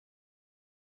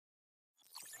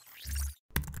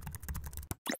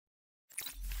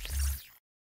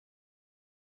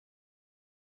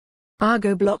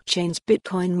Argo blockchain's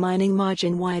Bitcoin mining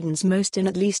margin widens most in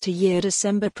at least a year.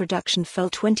 December production fell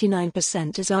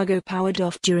 29% as Argo powered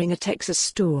off during a Texas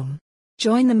storm.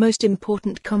 Join the most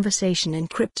important conversation in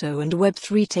crypto and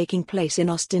Web3 taking place in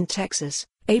Austin, Texas,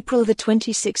 April the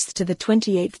 26th to the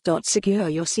 28th. Secure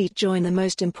your seat. Join the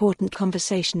most important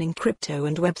conversation in crypto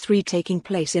and Web3 taking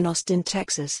place in Austin,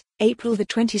 Texas, April the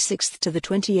 26th to the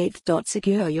 28th.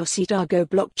 Secure your seat. Argo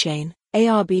blockchain,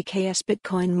 ARBK's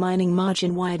Bitcoin mining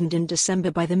margin widened in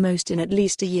December by the most in at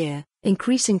least a year,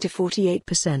 increasing to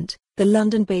 48%, the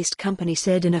London-based company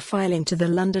said in a filing to the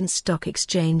London Stock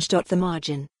Exchange. The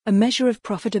margin, a measure of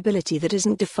profitability that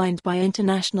isn't defined by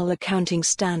international accounting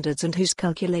standards and whose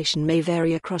calculation may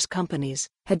vary across companies,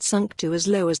 had sunk to as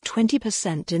low as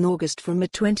 20% in August from a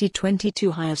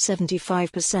 2022 high of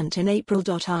 75% in April.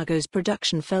 Argo's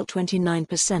production fell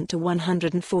 29% to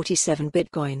 147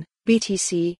 Bitcoin,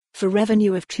 BTC, for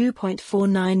revenue of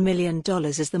 $2.49 million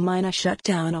as the miner shut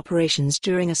down operations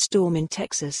during a storm in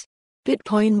Texas.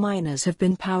 Bitcoin miners have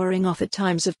been powering off at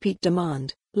times of peak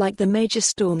demand, like the major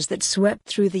storms that swept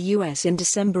through the US in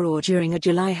December or during a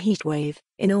July heatwave,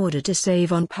 in order to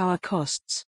save on power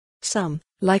costs. Some,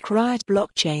 like Riot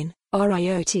Blockchain,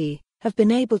 RIOT, have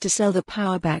been able to sell the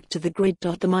power back to the grid.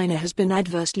 The miner has been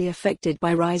adversely affected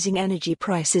by rising energy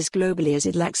prices globally as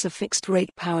it lacks a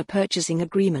fixed-rate power purchasing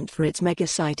agreement for its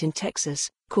megasite in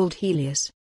Texas, called Helios.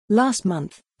 Last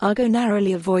month, Argo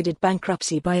narrowly avoided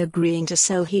bankruptcy by agreeing to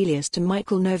sell Helios to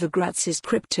Michael Novogratz's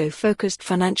crypto-focused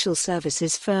financial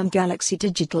services firm Galaxy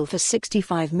Digital for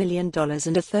 $65 million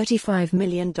and a $35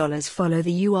 million. Follow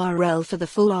the URL for the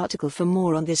full article. For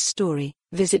more on this story,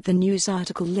 visit the news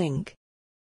article link.